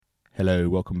Hello,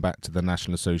 welcome back to the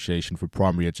National Association for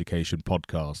Primary Education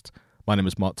podcast. My name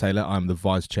is Mark Taylor. I'm the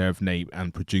Vice Chair of NAPE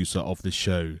and producer of this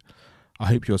show. I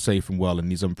hope you're safe and well in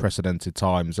these unprecedented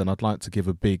times, and I'd like to give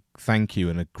a big thank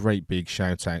you and a great big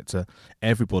shout out to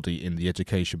everybody in the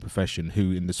education profession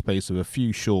who, in the space of a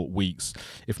few short weeks,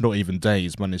 if not even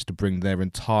days, managed to bring their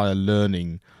entire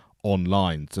learning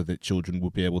online so that children will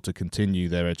be able to continue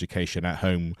their education at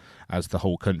home as the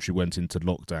whole country went into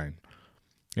lockdown.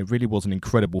 It really was an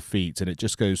incredible feat, and it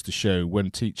just goes to show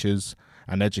when teachers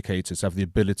and educators have the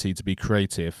ability to be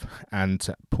creative and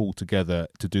to pull together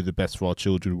to do the best for our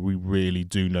children, we really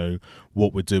do know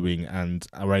what we're doing and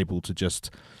are able to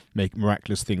just make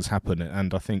miraculous things happen.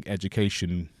 And I think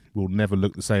education will never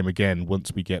look the same again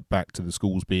once we get back to the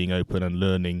schools being open and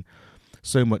learning.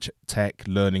 So much tech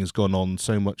learning has gone on,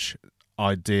 so much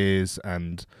ideas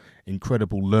and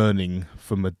incredible learning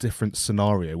from a different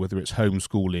scenario, whether it's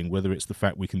homeschooling, whether it's the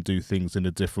fact we can do things in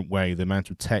a different way, the amount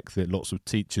of tech that lots of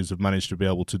teachers have managed to be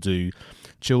able to do,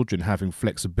 children having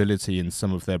flexibility in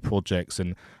some of their projects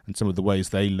and some of the ways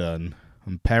they learn,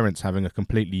 and parents having a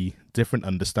completely different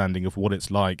understanding of what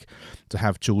it's like to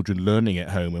have children learning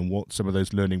at home and what some of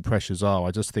those learning pressures are.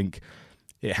 I just think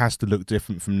it has to look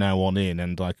different from now on in,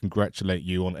 and I congratulate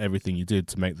you on everything you did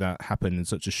to make that happen in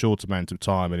such a short amount of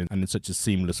time and in such a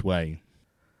seamless way.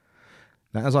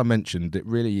 Now, as I mentioned, it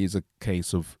really is a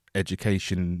case of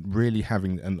education really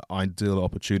having an ideal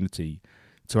opportunity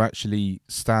to actually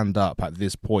stand up at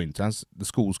this point as the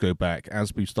schools go back,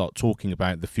 as we start talking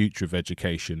about the future of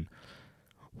education,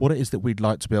 what it is that we'd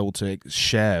like to be able to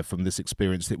share from this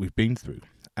experience that we've been through.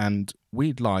 And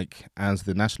we'd like, as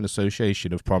the National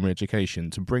Association of Primary Education,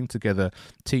 to bring together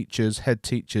teachers, head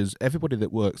teachers, everybody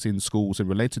that works in schools and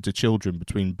related to children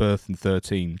between birth and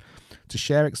 13, to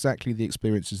share exactly the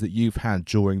experiences that you've had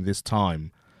during this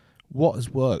time. What has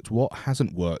worked? What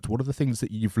hasn't worked? What are the things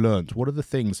that you've learned? What are the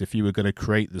things, if you were going to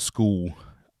create the school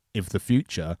of the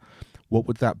future, what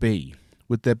would that be?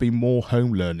 Would there be more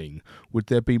home learning? Would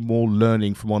there be more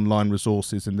learning from online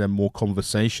resources and then more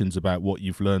conversations about what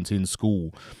you've learnt in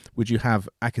school? Would you have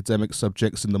academic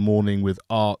subjects in the morning with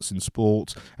arts and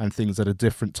sport and things at a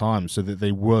different time so that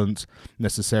they weren't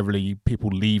necessarily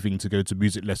people leaving to go to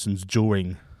music lessons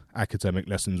during academic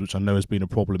lessons, which I know has been a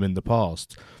problem in the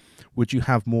past? Would you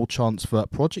have more chance for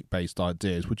project-based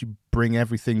ideas? Would you bring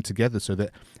everything together so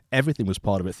that everything was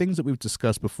part of it? Things that we've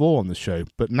discussed before on the show,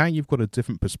 but now you've got a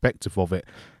different perspective of it.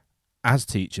 As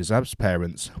teachers, as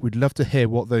parents, we'd love to hear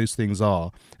what those things are,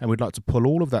 and we'd like to pull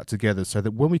all of that together so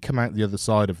that when we come out the other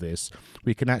side of this,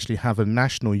 we can actually have a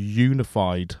national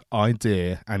unified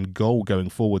idea and goal going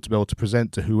forward to be able to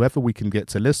present to whoever we can get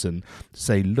to listen, to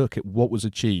say, look at what was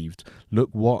achieved, look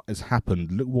what has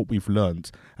happened, look what we've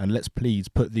learnt, and let's please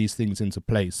put these things into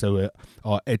place so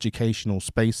our educational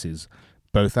spaces,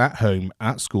 both at home,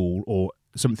 at school, or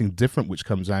something different which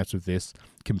comes out of this,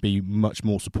 can be much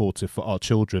more supportive for our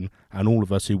children and all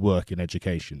of us who work in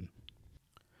education.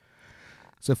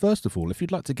 So first of all, if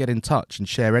you'd like to get in touch and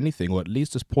share anything, or at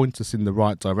least just point us in the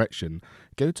right direction,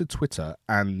 go to Twitter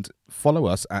and follow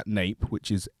us at NAPE,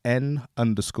 which is N_A_P_E,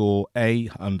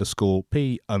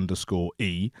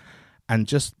 and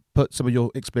just put some of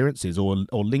your experiences or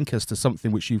link us to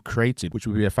something which you've created, which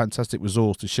would be a fantastic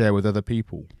resource to share with other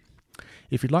people.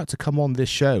 If you'd like to come on this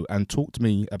show and talk to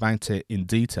me about it in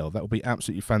detail, that would be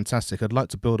absolutely fantastic. I'd like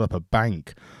to build up a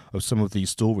bank of some of these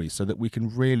stories so that we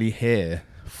can really hear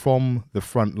from the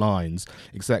front lines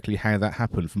exactly how that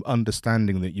happened, from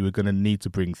understanding that you were going to need to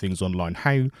bring things online.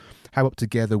 How up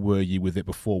together were you with it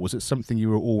before? Was it something you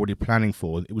were already planning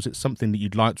for? Was it something that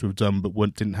you'd like to have done but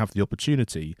didn't have the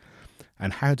opportunity?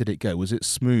 And how did it go? Was it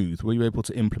smooth? Were you able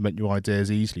to implement your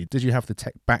ideas easily? Did you have the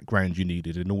tech background you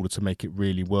needed in order to make it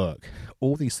really work?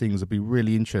 All these things I'd be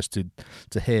really interested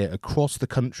to hear across the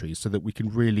country so that we can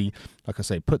really, like I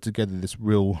say, put together this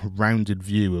real rounded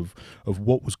view of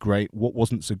what was great, what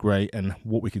wasn't so great, and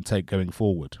what we can take going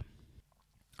forward.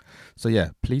 So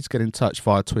yeah, please get in touch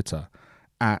via Twitter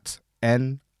at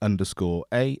N_A_P_E,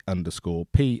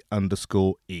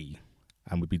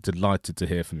 and we'd be delighted to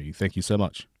hear from you. Thank you so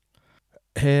much.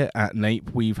 Here at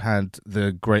NAPE, we've had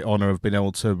the great honour of being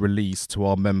able to release to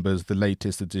our members the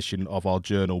latest edition of our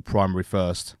journal, Primary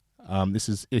First. This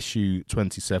is issue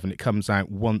 27. It comes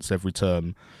out once every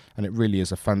term, and it really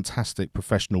is a fantastic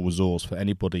professional resource for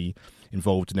anybody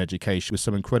involved in education, with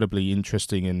some incredibly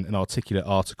interesting and articulate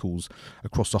articles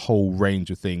across a whole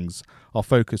range of things. Our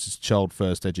focus is child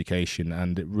first education,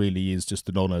 and it really is just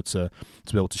an honour to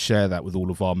be able to share that with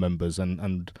all of our members,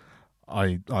 and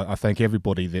I thank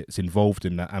everybody that's involved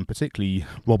in that, and particularly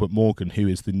Robert Morgan, who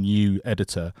is the new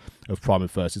editor of Primary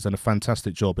First. He's done a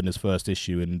fantastic job in his first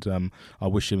issue, and I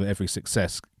wish him every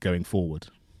success going forward.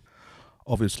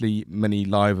 Obviously, many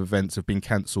live events have been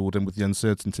cancelled, and with the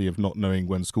uncertainty of not knowing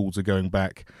when schools are going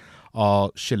back,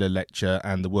 our Schiller lecture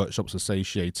and the workshops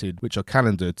associated, which are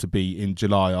calendared to be in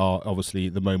July, are obviously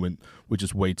at the moment we're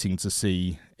just waiting to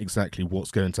see exactly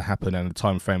what's going to happen and a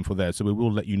time frame for there. So we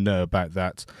will let you know about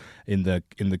that in the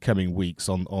coming weeks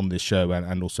on this show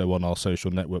and also on our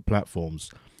social network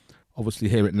platforms. Obviously,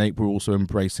 here at NAPE, we're also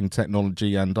embracing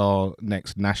technology, and our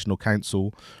next National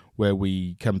Council, where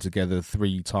we come together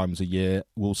 3 times a year,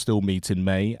 will still meet in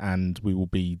May, and we will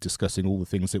be discussing all the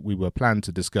things that we were planned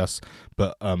to discuss,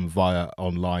 but via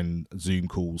online Zoom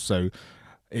calls. So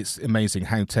it's amazing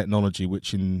how technology,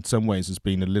 which in some ways has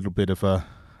been a little bit of a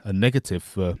negative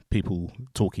for people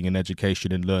talking in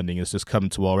education and learning, has just come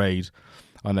to our aid.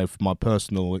 I know from my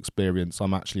personal experience,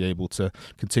 I'm actually able to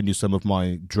continue some of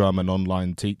my drum and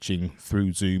online teaching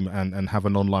through Zoom and have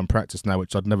an online practice now,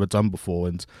 which I'd never done before,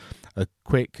 and a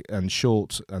quick and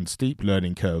short and steep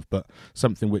learning curve, but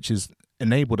something which has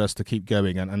enabled us to keep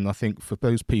going. And I think for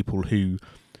those people who,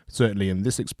 certainly in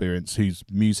this experience, whose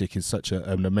music is such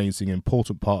an amazing,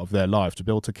 important part of their life, to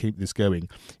be able to keep this going,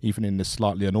 even in this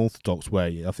slightly unorthodox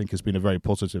way, I think has been a very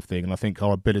positive thing. And I think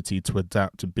our ability to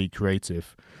adapt and be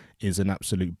creative is an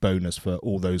absolute bonus for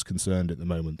all those concerned at the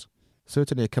moment.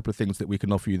 Certainly a couple of things that we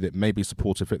can offer you that may be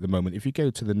supportive at the moment. If you go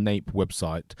to the NAPE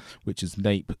website, which is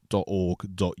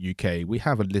nape.org.uk, we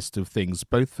have a list of things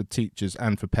both for teachers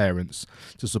and for parents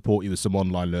to support you with some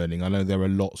online learning. I know there are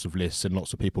lots of lists and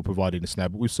lots of people providing this now,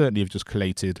 but we certainly have just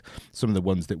collated some of the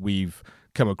ones that we've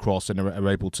come across and are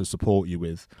able to support you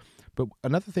with. But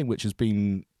another thing which has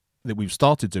been that we've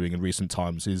started doing in recent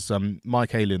times is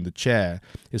Mike Aylen, the chair,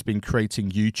 has been creating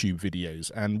YouTube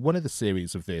videos, and one of the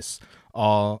series of this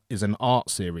is an art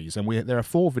series, and there are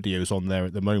 4 videos on there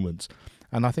at the moment,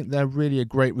 and I think they're really a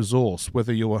great resource,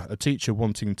 whether you're a teacher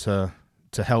wanting to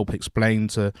help explain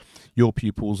to your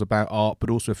pupils about art, but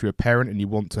also if you're a parent and you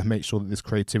want to make sure that this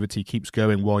creativity keeps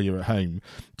going while you're at home,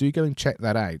 do go and check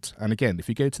that out. And again, if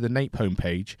you go to the NAPE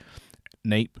homepage,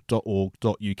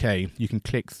 nape.org.uk, you can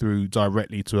click through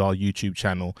directly to our YouTube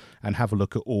channel and have a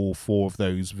look at all 4 of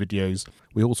those videos.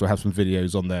 We also have some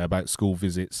videos on there about school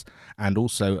visits, and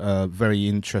also a very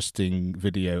interesting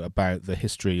video about the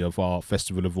history of our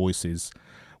Festival of Voices,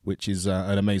 which is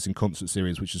an amazing concert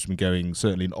series which has been going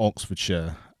certainly in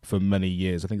Oxfordshire for many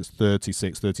years. I think it's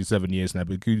 36, 37 years now,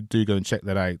 but do go and check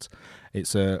that out.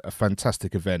 It's a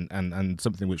fantastic event and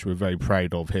something which we're very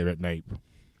proud of here at NAPE.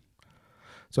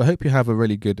 So I hope you have a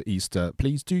really good Easter.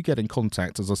 Please do get in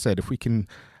contact. As I said, if we can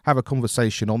have a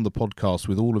conversation on the podcast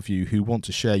with all of you who want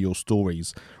to share your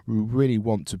stories, we really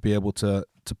want to be able to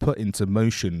put into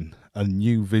motion a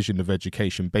new vision of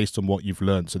education based on what you've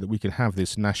learned, so that we can have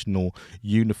this national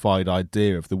unified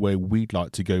idea of the way we'd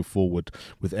like to go forward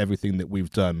with everything that we've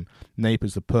done. NAPE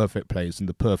is the perfect place and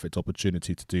the perfect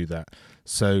opportunity to do that.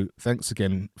 So thanks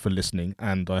again for listening,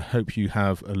 and I hope you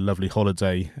have a lovely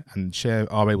holiday and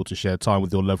are able to share time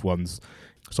with your loved ones.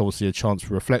 It's obviously a chance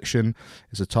for reflection,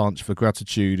 it's a chance for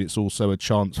gratitude, it's also a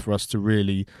chance for us to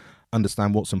really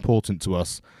understand what's important to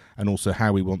us, and also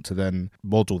how we want to then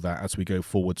model that as we go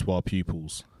forward to our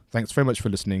pupils. Thanks very much for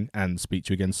listening, and speak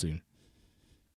to you again soon.